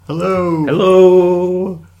Hello!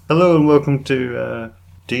 Hello! Hello and welcome to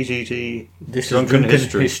DTT This Drunken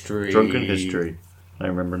is History. Drunken History. I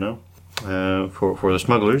remember now. For the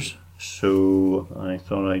smugglers. So I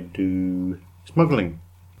thought I'd do smuggling.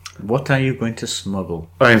 What are you going to smuggle?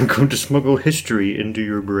 I am going to smuggle history into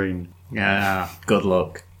your brain. Ah, good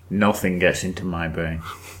luck. Nothing gets into my brain.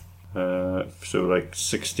 So like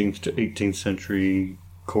 16th to 18th century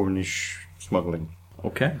Cornish smuggling.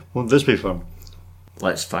 Okay, Won't this be fun?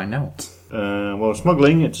 let's find out. Well,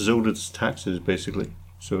 smuggling, it's as old as taxes, basically.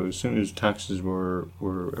 So as soon as taxes were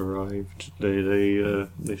arrived,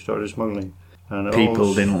 they started smuggling. And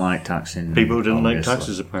People didn't like taxing. People didn't like obviously.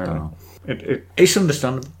 taxes, apparently. No. It It's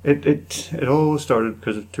understandable. all started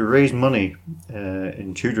because to raise money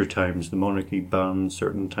in Tudor times, the monarchy banned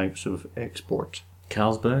certain types of export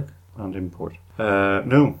Carlsberg? and import.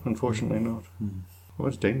 No, unfortunately not. Well,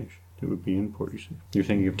 it's Danish. It would be import, you see. You're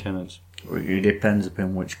thinking of tenants. It depends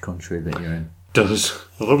upon which country that you're in. Does.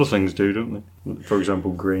 A lot of things do, don't they? For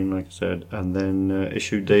example, grain, like I said. And then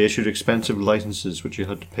they issued expensive licenses which you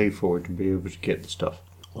had to pay for to be able to get the stuff.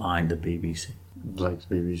 Like the BBC. Like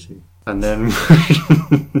the BBC. And then,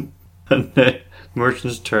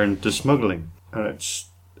 merchants turned to smuggling. And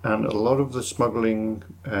a lot of the smuggling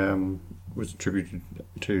was attributed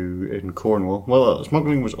to in Cornwall. Well,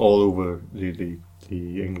 smuggling was all over the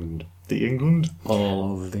England. The England?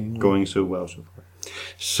 All over the England. Going so well so far.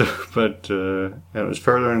 So, but it was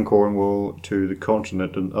further in Cornwall to the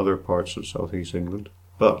continent and other parts of southeast England.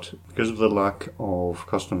 But because of the lack of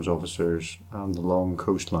customs officers and the long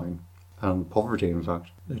coastline, and poverty in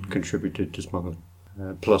fact, it contributed to smuggling.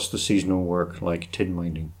 Plus the seasonal work like tin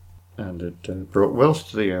mining. And it brought wealth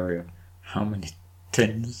to the area. How many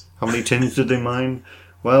tins? How many tins did they mine?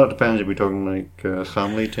 Well, it depends if we're talking like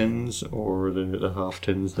family tins or the half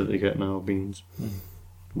tins that they get now of beans.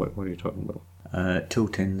 What are you talking about? 2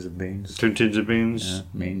 tins of beans. 2 tins of beans.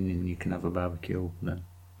 Meaning you can have a barbecue then.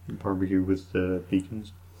 Barbecue with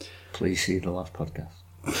beacons. Please see the last podcast.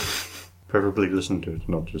 Preferably listen to it,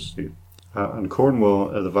 not just see it. And Cornwall,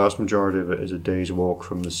 the vast majority of it is a day's walk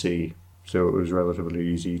from the sea, so it was relatively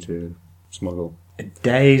easy to smuggle. A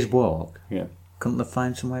day's walk? Yeah. Couldn't they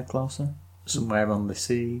find somewhere closer? Somewhere on the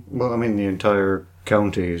sea? Well, I mean, the entire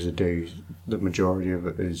county is a day's. The majority of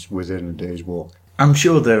it is within a day's walk. I'm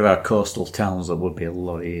sure there are coastal towns that would be a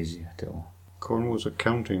lot easier to Cornwall's a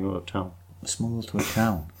county, not a town. smuggle to a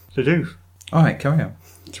town. They do. Alright, carry on.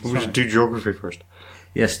 So we should do geography first.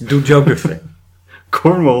 Yes, do geography.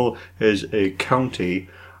 Cornwall is a county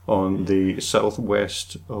on the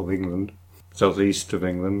southwest of England, southeast of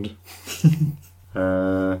England.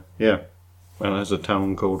 Yeah, and it has a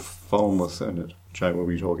town called Falmouth in it, which I will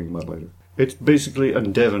be talking about later. It's basically,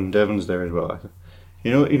 and Devon's there as well.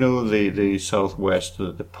 You know the southwest,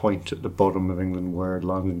 the point at the bottom of England where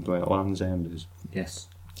Land's End is. Yes.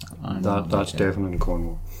 That's Devon and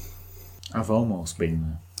Cornwall. I've almost been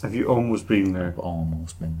there. Have you almost been there? I've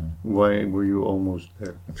almost been there. Why were you almost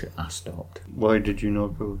there? Actually, I stopped. Why did you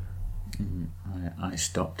not go there? I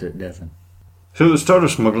stopped at Devon. So the start of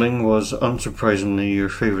smuggling was, unsurprisingly, your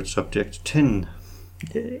favourite subject, tin.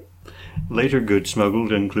 Later goods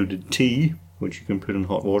smuggled included tea, which you can put in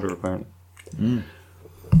hot water apparently,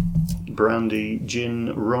 brandy,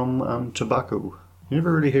 gin, rum and tobacco. You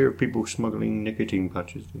never really hear of people smuggling nicotine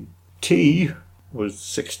patches, do you? Tea was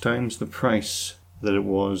 6 times the price that it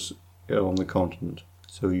was on the continent.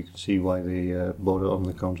 So you can see why they bought it on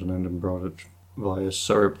the continent and brought it via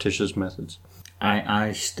surreptitious methods.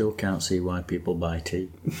 I still can't see why people buy tea.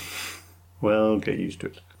 Well, get used to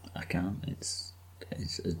it. I can't. It's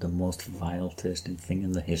the most vile tasting thing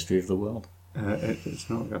in the history of the world. It's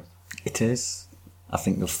not good. It is. I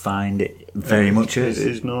think you'll find it very much is. It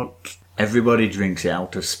is not. Everybody drinks it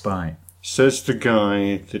out of spite. Says the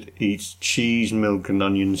guy that eats cheese, milk and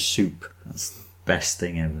onion soup. That's the best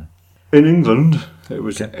thing ever. In England, it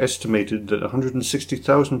was estimated that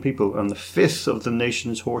 160,000 people and the fifth of the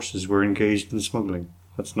nation's horses were engaged in smuggling.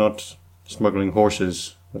 That's not smuggling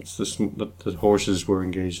horses. That's the horses were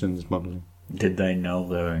engaged in the smuggling. Did they know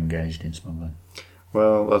they were engaged in smuggling?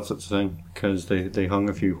 Well, that's the thing, because they hung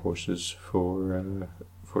a few horses for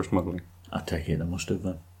smuggling. I take it they must have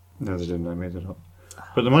done. No, they didn't. I made it up.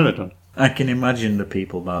 But they might have done. I can imagine the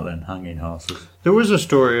people back then hanging horses. There was a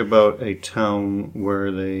story about a town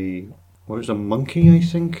where was a monkey, I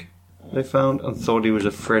think, they found and thought he was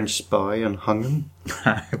a French spy and hung him.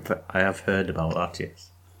 I have heard about that,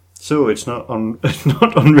 yes. So it's not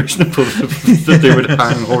unreasonable that they would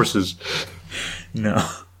hang horses. No.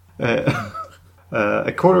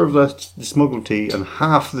 A quarter of the smuggled tea and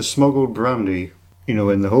half the smuggled brandy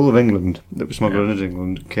in the whole of England that was smuggled into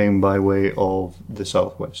England came by way of the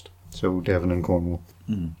southwest, so Devon and Cornwall.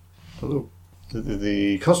 Hello.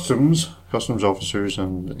 The customs officers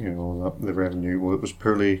and the revenue. Well, it was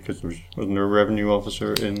purely because wasn't there a revenue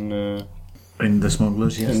officer in the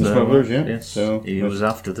smugglers? Yes, in the smugglers, yeah. Yes, so he was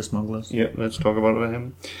after the smugglers. Yeah, let's talk about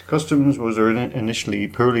him. Customs was initially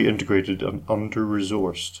poorly integrated and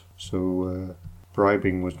under-resourced, so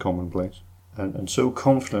bribing was commonplace, and so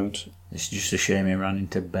confident. It's just a shame he ran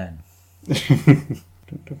into Ben.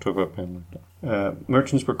 Don't talk about Ben like that.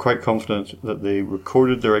 Merchants were quite confident that they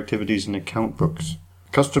recorded their activities in account books.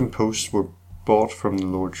 Custom posts were bought from the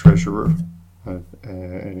Lord Treasurer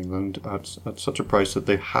in England at such a price that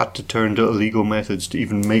they had to turn to illegal methods to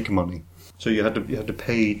even make money. So you had to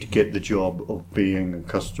pay to get the job of being a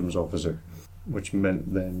customs officer, which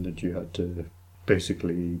meant then that you had to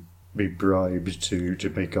basically be bribed to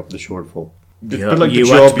make up the shortfall. You had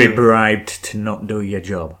to be bribed to not do your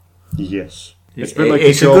job. Yes. It's a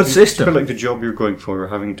good system. It's a bit like the job you're going for,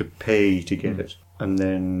 having to pay to get it, and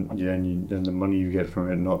then the money you get from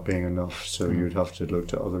it not being enough, so you'd have to look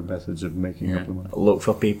to other methods of making up the money. Look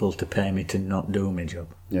for people to pay me to not do my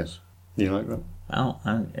job. Yes. You like that?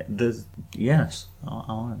 Yes.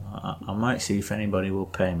 I might see if anybody will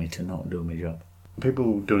pay me to not do my job.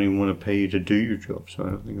 People don't even want to pay you to do your job, so I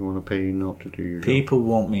don't think they want to pay you not to do your job. People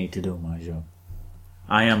want me to do my job.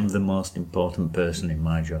 I am the most important person in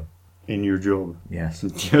my job. In your job? Yes.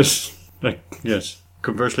 Yes.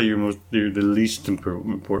 Conversely, you're the least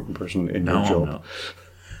important person in your job. No.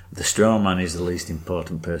 The straw man is the least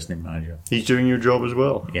important person in my job. He's doing your job as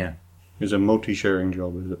well? Yeah. It's a multi-sharing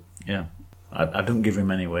job, is it? Yeah. I don't give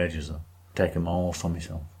him any wages, though. Take them all for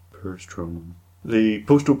myself. Poor straw man. The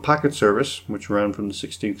postal packet service, which ran from the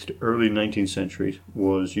 16th to early 19th century,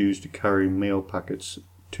 was used to carry mail packets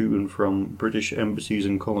to and from British embassies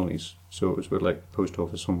and colonies. So it was a bit like post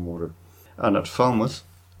office on water. And at Falmouth,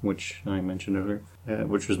 which I mentioned earlier,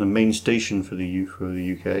 which was the main station for the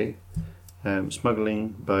UK,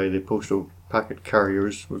 smuggling by the postal packet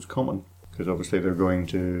carriers was common, because obviously they're going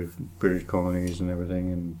to British colonies and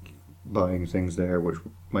everything and buying things there which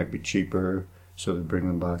might be cheaper, so they bring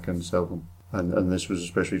them back and sell them. And this was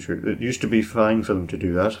especially true. It used to be fine for them to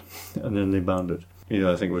do that, and then they banned it.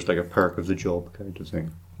 I think it was like a perk of the job kind of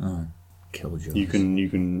thing. Oh, kill jobs. You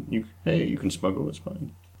can smuggle, it's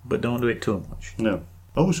fine. But don't do it too much. No.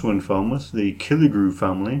 Also in Falmouth, the Killigrew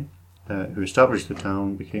family, who established the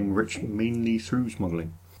town, became rich mainly through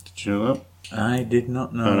smuggling. Did you know that? I did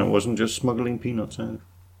not know. And it wasn't just smuggling peanuts either.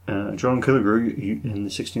 John Killigrew, in the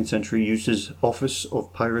 16th century, used his office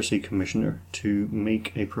of Piracy Commissioner to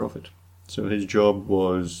make a profit. So his job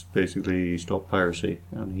was basically stop piracy,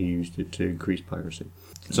 and he used it to increase piracy.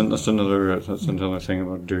 So that's another thing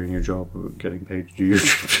about doing your job, about getting paid to do your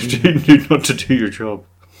job, not to do your job.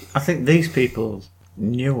 I think these people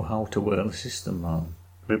knew how to work the system, man.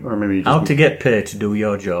 Or maybe how to get paid to do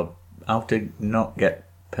your job, how to not get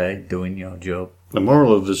paid doing your job. The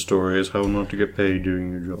moral of this story is how not to get paid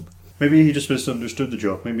doing your job. Maybe he just misunderstood the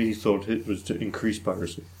job. Maybe he thought it was to increase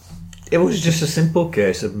piracy. It was just a simple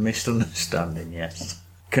case of misunderstanding, yes.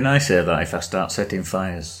 Can I say that if I start setting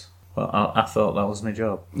fires? Well, I thought that was my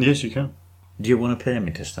job. Yes, you can. Do you want to pay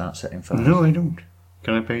me to start setting fires? No, I don't.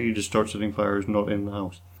 Can I pay you to start setting fires not in the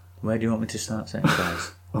house? Where do you want me to start setting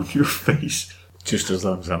fires? On your face. Just as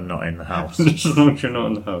long as I'm not in the house. Just as long as you're not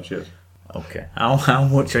in the house, yes. Okay. How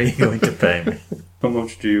much are you going to pay me? How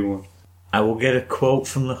much do you want? I will get a quote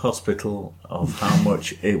from the hospital of how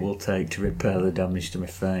much it will take to repair the damage to my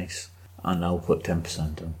face, and I'll put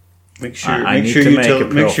 10% on. Make sure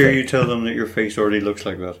you tell them that your face already looks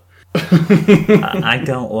like that. I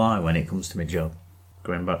don't lie when it comes to my job.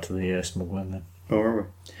 Going back to the smuggling then. Oh, are we?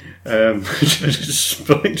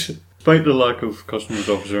 Despite the lack of customs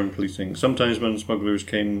officer and policing, sometimes when smugglers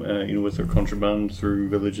came, with their contraband through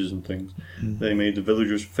villages and things, they made the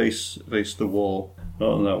villagers face the wall,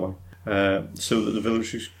 not in that way, so that the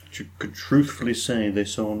villagers could truthfully say they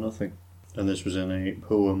saw nothing. And this was in a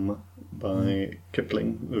poem by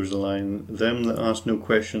Kipling. There was a line, "Them that ask no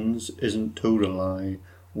questions isn't told a lie.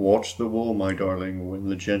 Watch the wall, my darling, when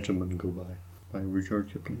the gentlemen go by." By Rudyard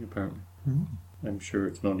Kipling, apparently. I'm sure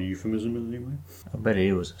it's not a euphemism anyway. I bet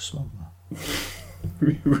he was a smuggler.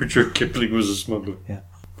 Rudyard Kipling was a smuggler. Yeah.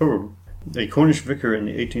 Probably. A Cornish vicar in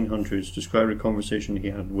the 1800s described a conversation he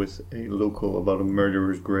had with a local about a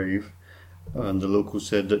murderer's grave, and the local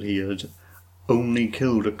said that he had only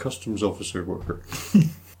killed a customs officer worker.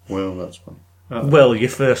 Well, that's fine. Well, your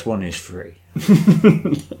first one is free.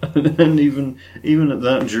 And even at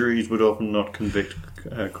that, juries would often not convict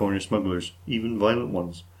Cornish smugglers, even violent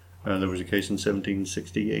ones, There was a case in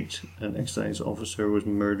 1768. An excise officer was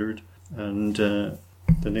murdered, and the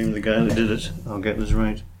name of the guy that did it, I'll get this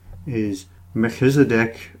right, is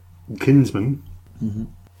Melchizedek Kinsman. Mm-hmm.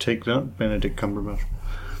 Take that, Benedict Cumberbatch.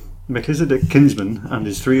 Melchizedek Kinsman and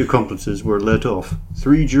his 3 accomplices were let off.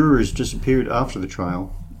 3 jurors disappeared after the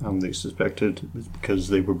trial, and they suspected it was because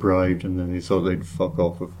they were bribed, and then they thought they'd fuck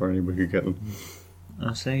off before anybody could get them.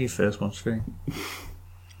 I say your first one's free.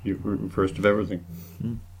 You were first of everything.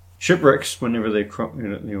 Shipwrecks, whenever they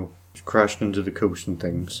crashed into the coast and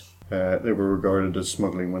things, they were regarded as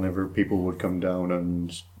smuggling whenever people would come down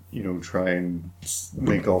and try and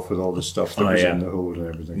make off with all the stuff that was in the hold and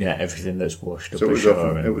everything. Yeah, everything that's washed up So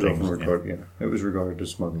ashore. it was often regarded. It was regarded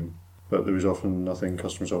as smuggling, but there was often nothing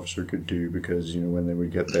customs officer could do because when they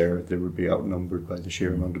would get there, they would be outnumbered by the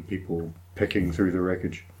sheer amount of people picking through the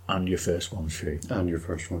wreckage. And your first one's free. And your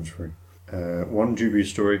first one's free. One dubious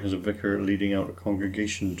story has a vicar leading out a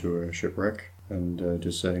congregation to a shipwreck and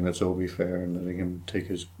just saying let's all be fair and letting him take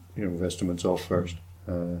his vestments off first.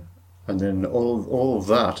 And then all of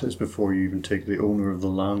that is before you even take the owner of the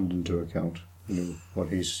land into account. What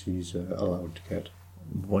he's allowed to get.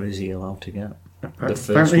 What is he allowed to get?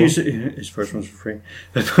 Apparently his first one's for free.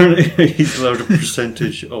 Apparently he's allowed a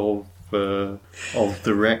percentage of the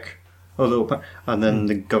wreck. And then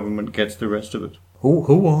the government gets the rest of it.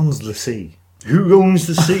 Who owns the sea? Who owns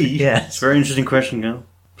the sea? Yes. It's a very interesting question now.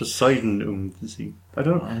 Poseidon owns the sea. I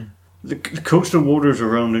don't know. The coastal waters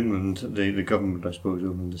around England, the government, I suppose,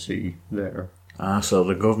 owns the sea there. So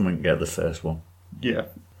the government get the first one. Yeah,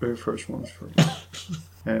 very first one's free.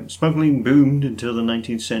 Smuggling boomed until the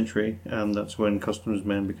 19th century, and that's when customs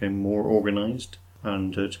men became more organised,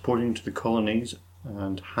 and deporting to the colonies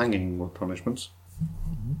and hanging were punishments.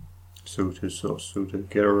 Mm-hmm. So to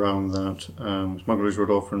get around that, smugglers would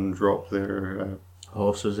often drop their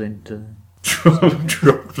horses into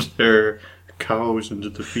drop their cows into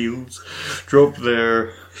the fields, drop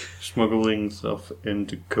their smuggling stuff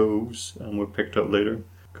into coves, and were picked up later.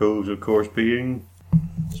 Coves, of course, being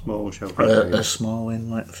small sheltered areas. A small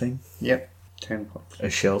inlet thing. Yep, 10 pops. A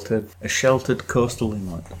sheltered coastal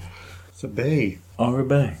inlet. It's a bay. Or a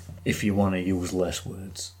bay, if you want to use less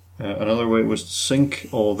words. Another way was to sink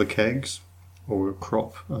all the kegs, or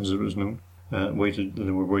crop, as it was known. They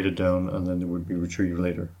were weighted down, and then they would be retrieved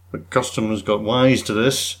later. But customs got wise to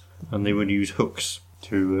this, and they would use hooks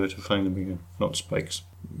to find them again, not spikes.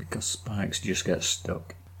 Because spikes just get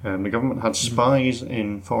stuck. The government had spies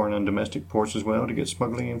in foreign and domestic ports as well to get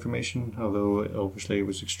smuggling information, although obviously it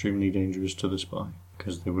was extremely dangerous to the spy,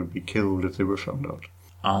 because they would be killed if they were found out.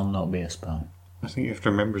 I'll not be a spy. I think you have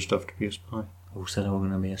to remember stuff to be a spy. Who said I was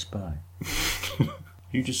going to be a spy?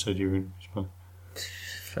 You just said you were going to be a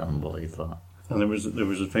spy. I don't believe that. And there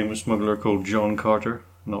was a famous smuggler called John Carter,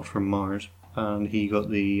 not from Mars, and he got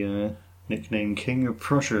the nickname King of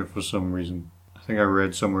Prussia for some reason. I think I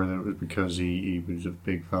read somewhere that it was because he was a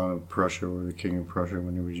big fan of Prussia or the King of Prussia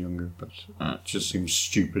when he was younger, but it just seems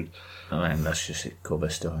stupid. I mean, that's just a cover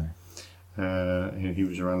story. He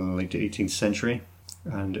was around in the late 18th century,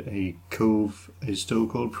 and a cove is still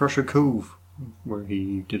called Prussia Cove, where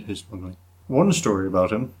he did his smuggling. One story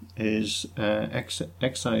about him is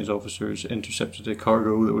excise officers intercepted a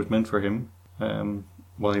cargo that was meant for him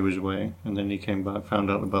while he was away, and then he came back, found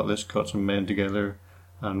out about this, got some men together,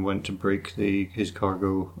 and went to break his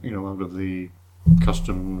cargo, out of the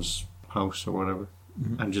customs house or whatever,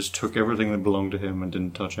 and just took everything that belonged to him and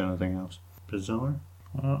didn't touch anything else. Bizarre.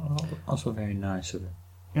 Also very nice of it.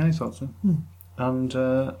 Yeah, I thought so. And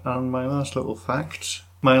my last little fact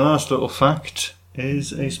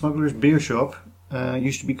is a smuggler's beer shop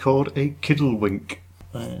used to be called a Kiddlewink.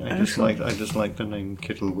 I just like the name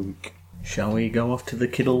Kiddlewink. Shall we go off to the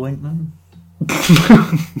Kiddlewink then?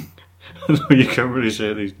 No, you can't really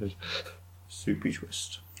say it these days. Soupy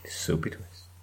twist. Soupy twist.